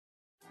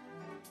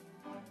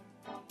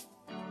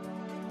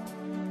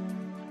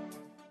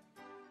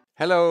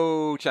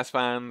Hello, chess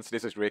fans.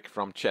 This is Rick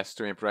from Chess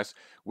to Impress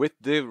with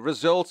the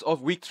results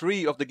of week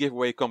 3 of the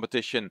giveaway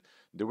competition.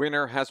 The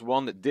winner has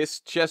won this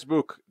chess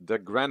book, the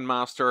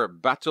Grandmaster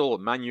Battle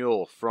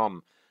Manual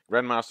from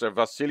Grandmaster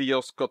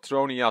Vasilios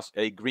Kotronias,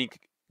 a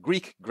Greek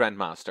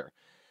Grandmaster.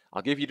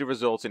 I'll give you the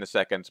results in a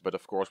second, but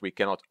of course we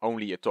cannot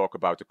only talk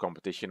about the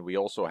competition, we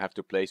also have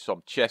to play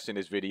some chess in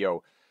this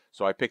video.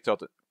 So I picked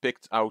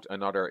out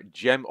another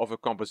gem of a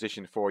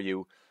composition for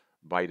you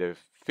by the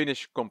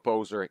Finnish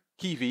composer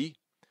Kivi.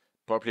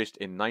 Published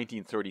in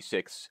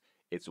 1936,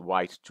 it's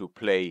white to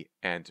play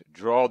and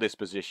draw this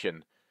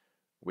position,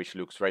 which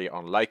looks very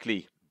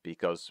unlikely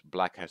because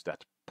black has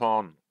that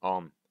pawn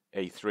on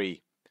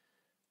a3,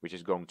 which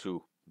is going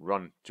to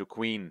run to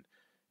queen.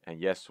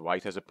 And yes,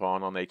 white has a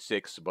pawn on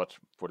h6, but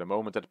for the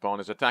moment that pawn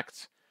is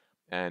attacked,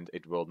 and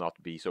it will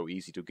not be so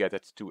easy to get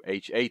it to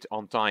h8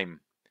 on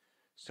time.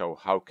 So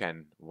how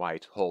can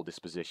white hold this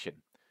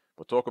position?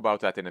 We'll talk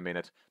about that in a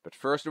minute, but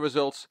first the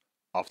results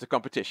of the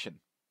competition.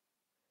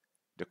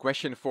 The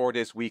question for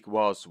this week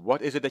was,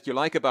 what is it that you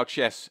like about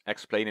chess?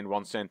 Explain in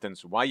one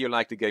sentence why you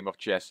like the game of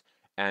chess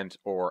and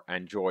or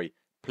enjoy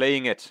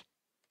playing it.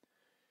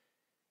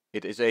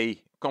 It is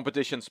a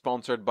competition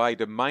sponsored by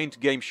the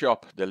Mind Game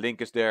Shop. The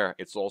link is there.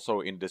 It's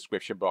also in the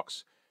description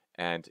box.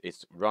 And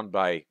it's run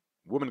by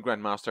woman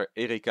grandmaster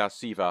Erika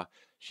Siva.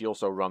 She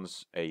also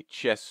runs a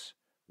chess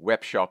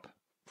web shop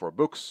for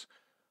books.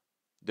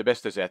 The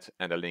best is it,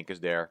 and the link is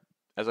there.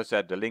 As I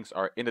said, the links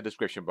are in the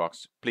description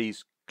box.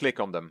 Please click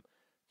on them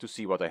to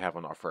see what I have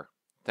on offer.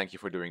 Thank you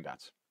for doing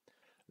that.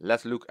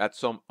 Let's look at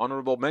some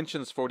honorable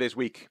mentions for this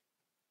week.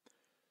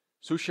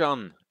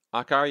 Sushan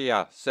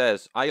Akarya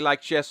says, I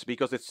like chess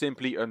because it's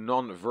simply a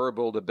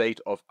non-verbal debate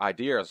of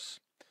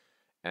ideas.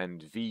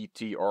 And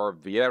VTR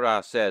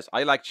Vieira says,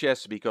 I like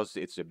chess because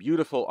it's a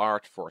beautiful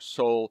art for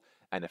soul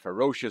and a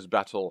ferocious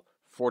battle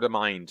for the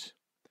mind.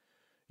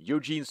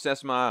 Eugene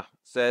Sesma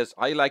says,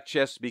 I like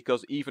chess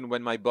because even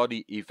when my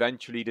body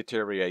eventually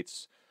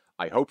deteriorates,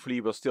 I hopefully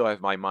will still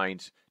have my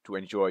mind to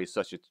enjoy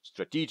such a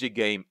strategic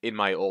game in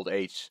my old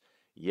age.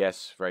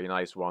 Yes, very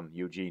nice one,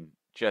 Eugene.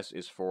 Chess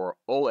is for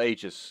all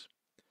ages.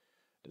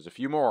 There's a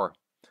few more.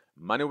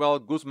 Manuel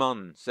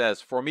Guzman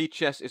says, for me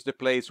chess is the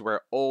place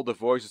where all the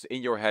voices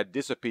in your head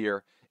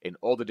disappear in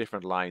all the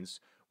different lines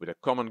with a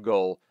common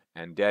goal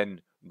and then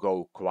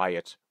go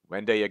quiet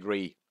when they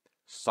agree.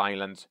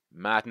 Silent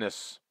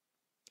madness.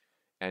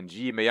 And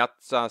G.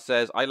 Meyatsa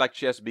says, I like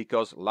chess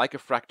because, like a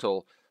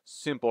fractal,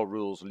 simple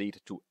rules lead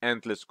to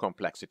endless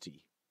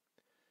complexity.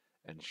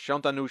 And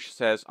Shantanush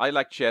says, I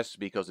like chess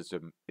because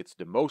it's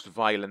the most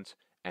violent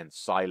and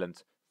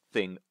silent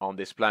thing on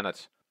this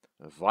planet.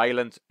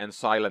 Violent and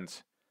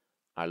silent.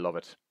 I love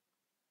it.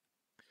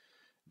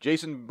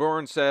 Jason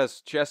Byrne says,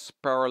 chess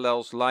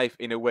parallels life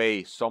in a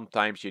way.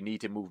 Sometimes you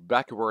need to move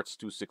backwards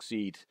to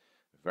succeed.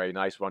 Very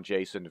nice one,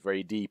 Jason.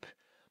 Very deep.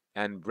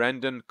 And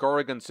Brandon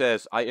Corrigan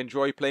says, I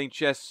enjoy playing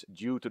chess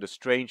due to the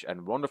strange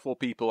and wonderful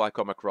people I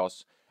come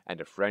across and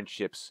the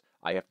friendships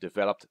I have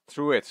developed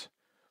through it.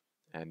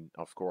 And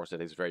of course that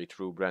is very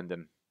true,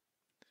 Brandon.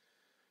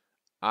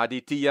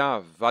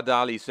 Aditya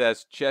Vadali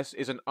says, chess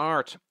is an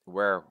art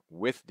where,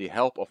 with the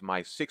help of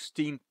my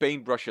 16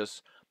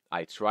 paintbrushes,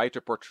 I try to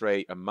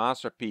portray a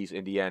masterpiece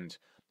in the end,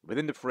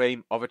 within the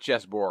frame of a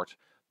chessboard.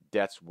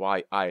 That's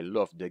why I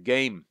love the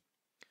game.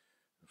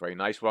 Very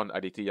nice one,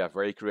 Aditya,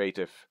 very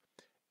creative.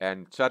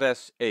 And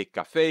Chades E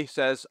Café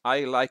says,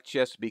 I like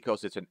chess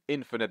because it's an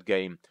infinite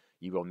game.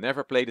 You will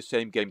never play the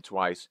same game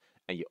twice,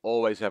 and you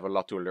always have a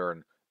lot to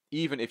learn,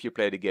 even if you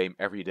play the game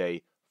every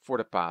day for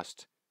the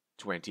past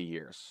 20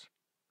 years.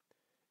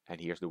 And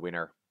here's the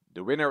winner.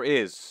 The winner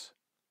is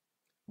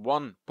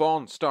 1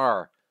 Pawn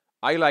Star.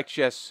 I like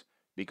chess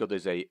because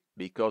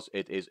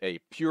it is a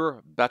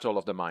pure battle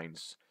of the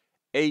minds.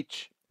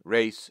 Age,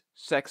 race,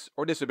 sex,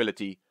 or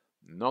disability,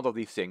 none of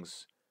these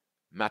things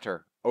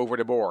matter over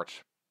the board.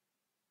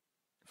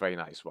 Very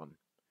nice one.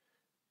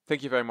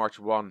 Thank you very much,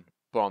 1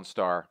 Pawn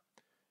Star.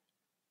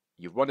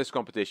 You've won this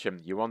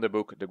competition, you won the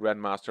book, the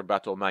Grandmaster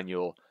Battle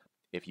Manual.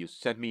 If you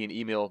send me an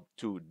email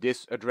to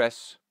this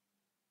address,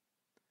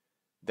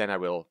 then I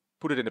will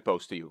put it in the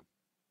post to you.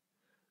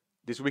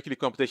 This weekly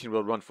competition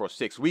will run for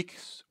 6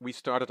 weeks. We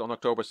started on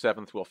October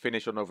 7th, we'll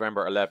finish on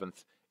November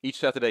 11th. Each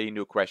Saturday a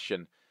new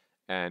question,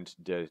 and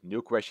the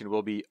new question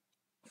will be,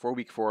 for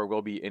week 4,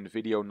 will be in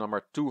video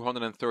number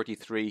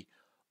 233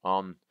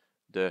 on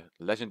the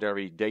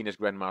legendary Danish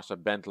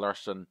Grandmaster Bent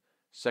Larsen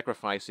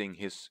sacrificing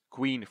his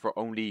queen for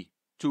only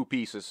 2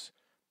 pieces.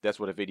 That's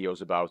what the video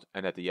is about,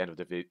 and at the end of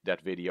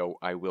that video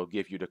I will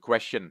give you the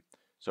question,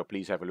 so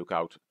please have a look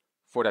out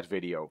for that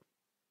video.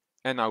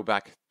 And now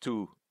back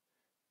to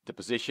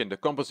the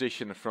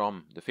composition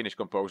from the Finnish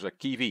composer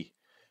Kivi,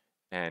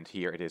 and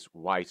here it is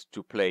white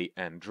to play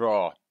and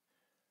draw.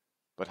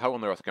 But how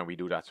on earth can we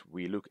do that?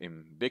 We look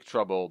in big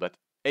trouble. That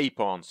a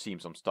pawn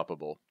seems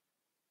unstoppable.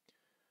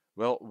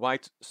 Well,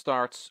 white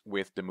starts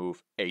with the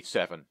move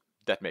h7.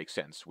 That makes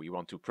sense. We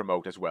want to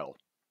promote as well.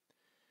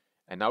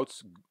 And now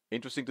it's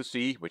interesting to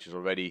see, which is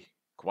already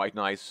quite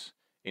nice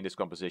in this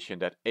composition,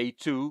 that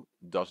a2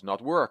 does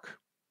not work.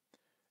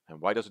 And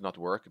why does it not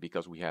work?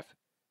 Because we have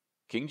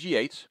king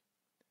g8,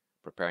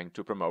 preparing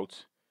to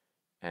promote,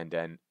 and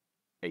then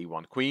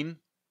a1 queen.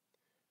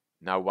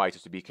 Now white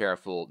has to be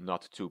careful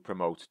not to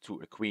promote to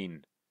a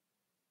queen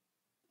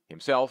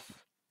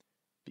himself,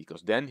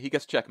 because then he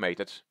gets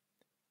checkmated.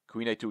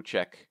 Queen a2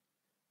 check,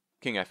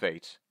 king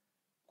f8,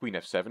 queen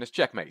f7 is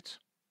checkmate.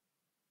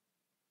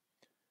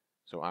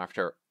 So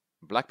after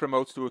black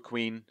promotes to a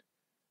queen,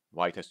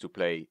 white has to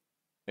play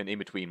an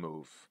in-between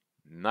move.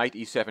 Knight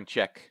e7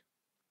 check,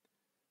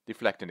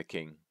 deflecting the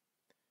king.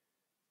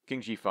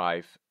 King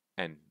g5,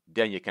 and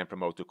then you can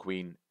promote to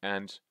queen,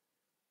 and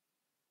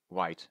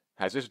white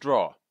has his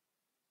draw.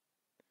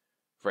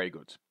 Very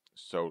good.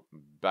 So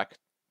back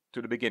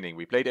to the beginning.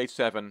 We played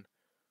h7.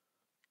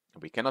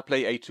 We cannot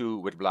play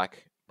a2 with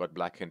black, but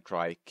black can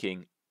try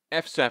king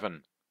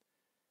f7.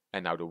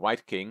 And now the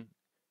white king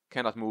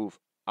cannot move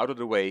out of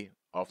the way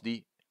of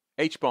the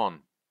h-pawn.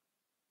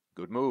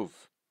 Good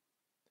move.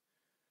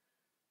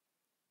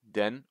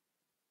 Then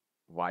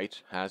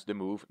white has the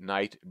move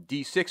knight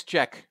d6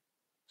 check.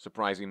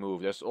 Surprising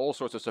move. There's all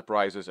sorts of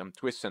surprises and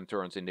twists and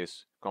turns in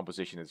this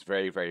composition. It's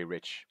very, very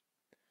rich.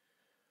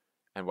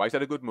 And why is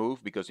that a good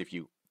move? Because if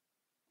you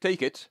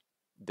take it,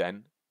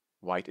 then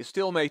white is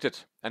still mated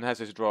and has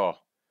his draw.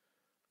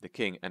 The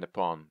king and the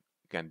pawn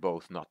can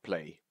both not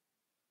play.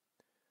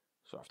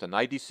 So after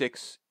knight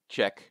d6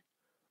 check,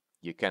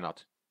 you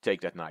cannot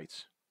take that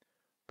knight.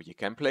 But you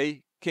can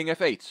play king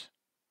f8.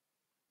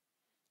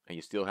 And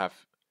you still have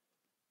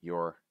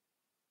your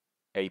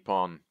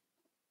a-pawn,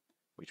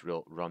 which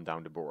will run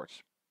down the board.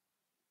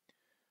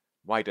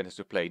 White then has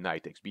to play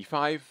knight takes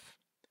b5,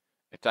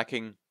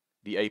 attacking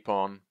the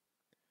a-pawn.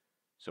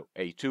 So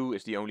a2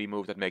 is the only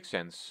move that makes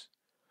sense.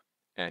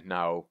 And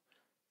now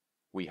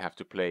we have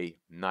to play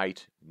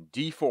knight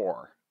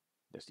d4.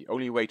 That's the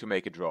only way to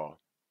make a draw.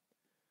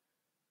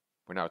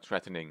 We're now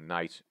threatening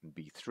knight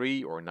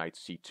b3 or knight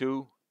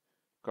c2,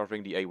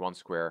 covering the a1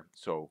 square,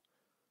 so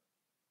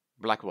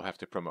black will have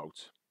to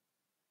promote.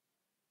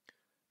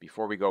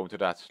 Before we go into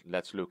that,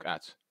 let's look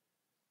at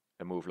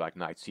a move like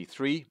knight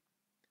c3,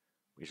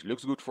 which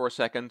looks good for a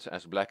second,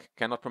 as black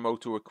cannot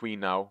promote to a queen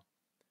now.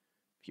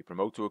 If you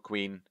promote to a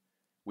queen,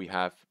 we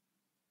have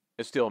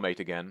a stalemate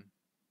again.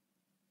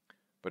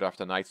 But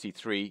after knight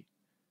c3,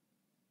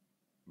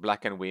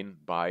 black can win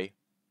by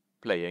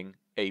playing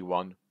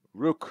a1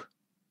 rook,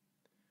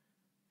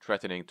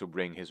 threatening to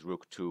bring his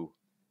rook to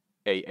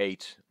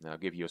a8. Now I'll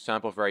give you a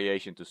sample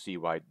variation to see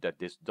why that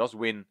this does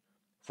win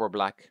for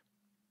black.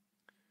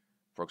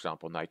 For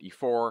example, knight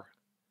e4,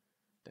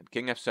 then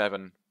king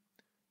f7,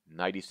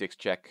 knight e6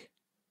 check,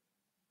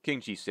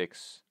 king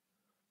g6,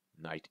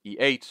 knight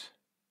e8,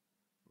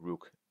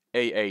 rook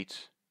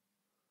a8,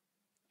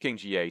 king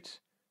g8,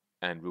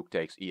 and rook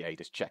takes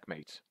e8 is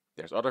checkmate.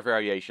 There's other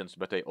variations,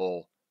 but they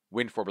all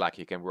win for black.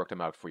 You can work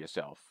them out for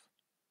yourself.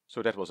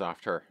 So that was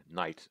after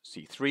knight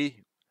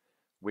c3,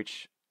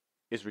 which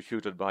is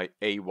refuted by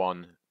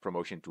a1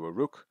 promotion to a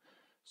rook.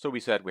 So we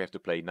said we have to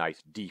play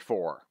knight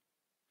d4.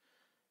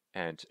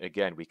 And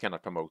again, we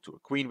cannot promote to a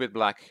queen with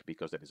black,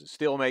 because that is a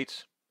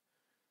stalemate.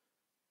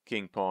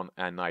 King, pawn,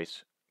 and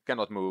knight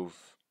cannot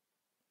move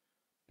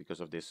because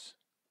of this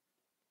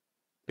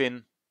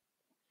pin.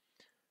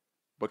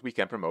 But we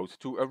can promote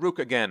to a rook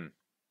again.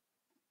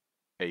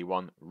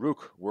 a1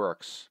 rook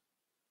works.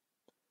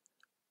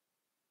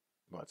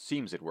 Well, it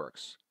seems it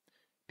works,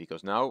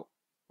 because now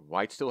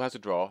white still has a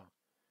draw.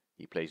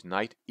 He plays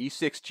knight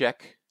e6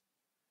 check,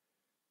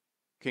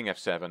 king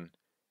f7,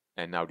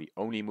 and now the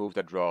only move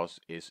that draws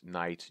is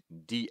knight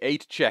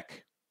d8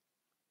 check.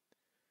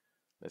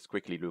 Let's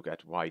quickly look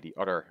at why the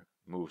other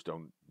moves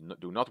do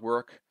not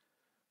work.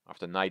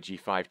 After knight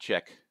g5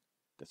 check,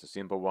 that's a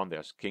simple one.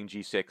 There's king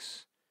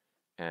g6,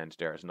 and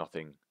there's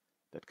nothing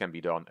that can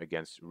be done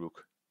against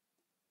rook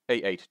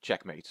a8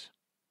 checkmate.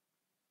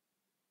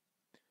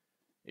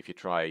 If you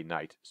try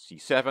knight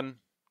c7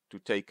 to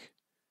take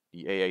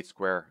the a8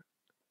 square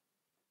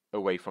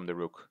away from the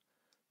rook,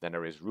 then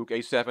there is rook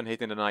a7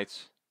 hitting the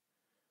knight,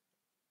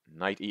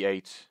 knight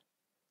e8,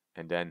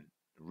 and then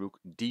rook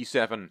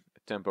d7, a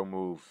tempo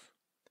move.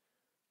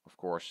 Of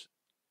course,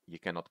 you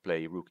cannot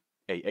play rook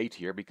a8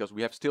 here because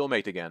we have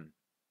stalemate again.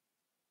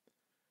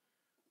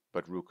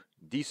 But rook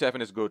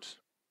d7 is good,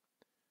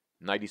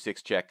 knight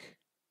e6 check,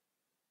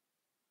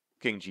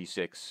 king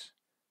g6.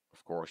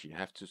 Of course, you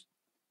have to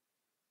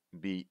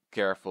be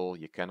careful.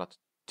 You cannot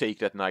take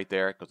that knight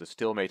there because it's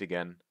stalemate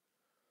again.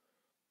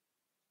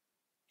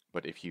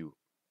 But if you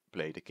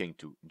play the king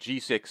to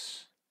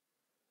g6,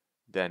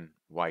 then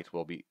white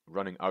will be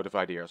running out of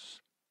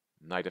ideas.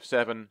 Knight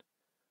f7,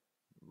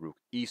 rook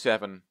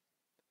e7,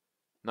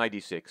 knight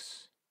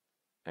d6,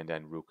 and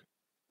then rook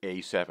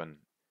a7.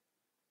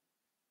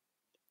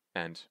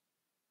 And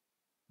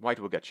white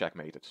will get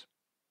checkmated.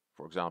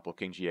 For example,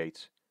 king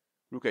g8,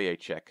 rook a8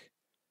 check,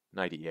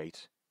 knight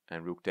e8,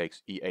 and rook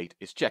takes e8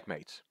 is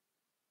checkmate.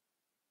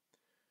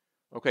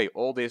 Okay,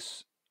 all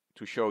this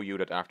to show you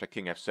that after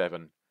king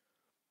f7,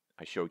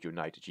 I showed you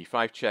knight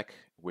g5 check,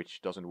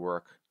 which doesn't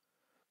work,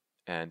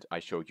 and I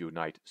showed you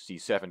knight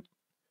c7,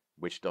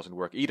 which doesn't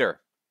work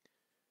either.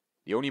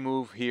 The only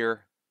move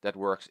here that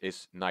works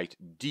is knight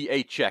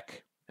d8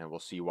 check, and we'll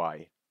see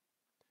why.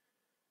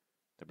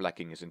 The black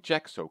king is in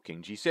check, so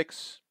king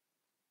g6.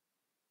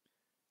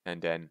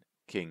 And then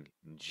king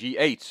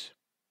g8.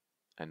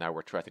 And now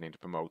we're threatening to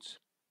promote.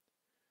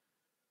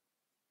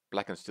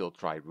 Black can still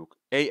try rook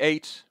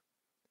a8.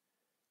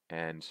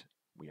 And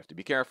we have to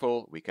be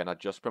careful. We cannot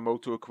just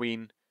promote to a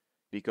queen,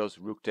 because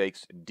rook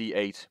takes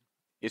d8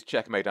 is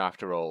checkmate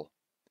after all.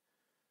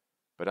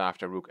 But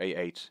after rook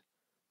a8,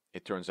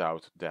 it turns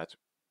out that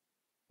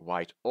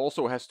white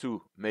also has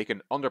to make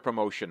an under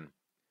promotion,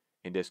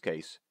 in this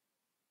case,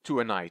 to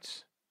a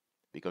knight,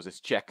 because it's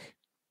check.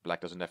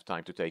 Black doesn't have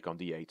time to take on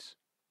d8.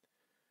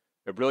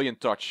 A brilliant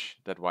touch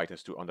that white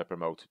has to under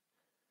promote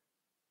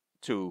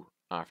to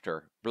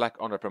after black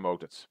under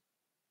promoted.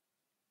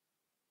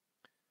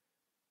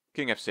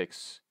 King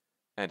f6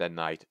 and then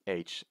knight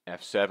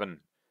hf7.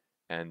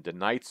 And the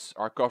knights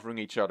are covering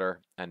each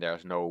other, and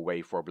there's no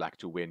way for black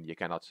to win. You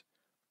cannot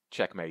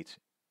checkmate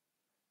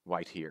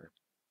white here.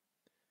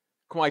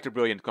 Quite a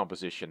brilliant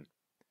composition.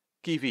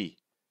 Kivi,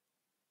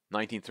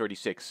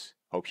 1936.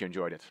 Hope you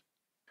enjoyed it.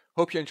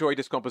 Hope you enjoyed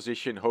this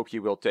composition. Hope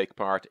you will take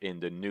part in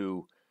the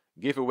new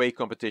giveaway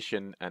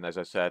competition. And as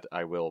I said,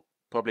 I will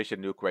publish a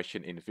new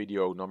question in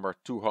video number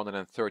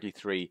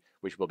 233,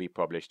 which will be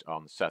published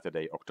on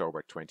Saturday,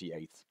 October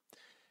 28th.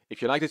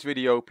 If you like this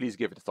video, please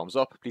give it a thumbs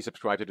up. Please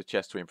subscribe to the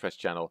Chess to Impress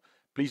channel.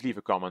 Please leave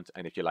a comment.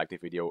 And if you like the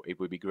video, it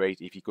would be great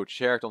if you could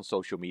share it on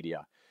social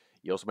media.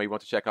 You also may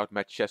want to check out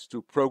my Chess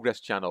to Progress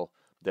channel.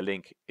 The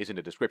link is in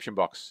the description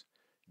box.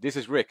 This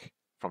is Rick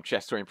from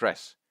Chess to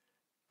Impress.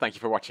 Thank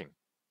you for watching.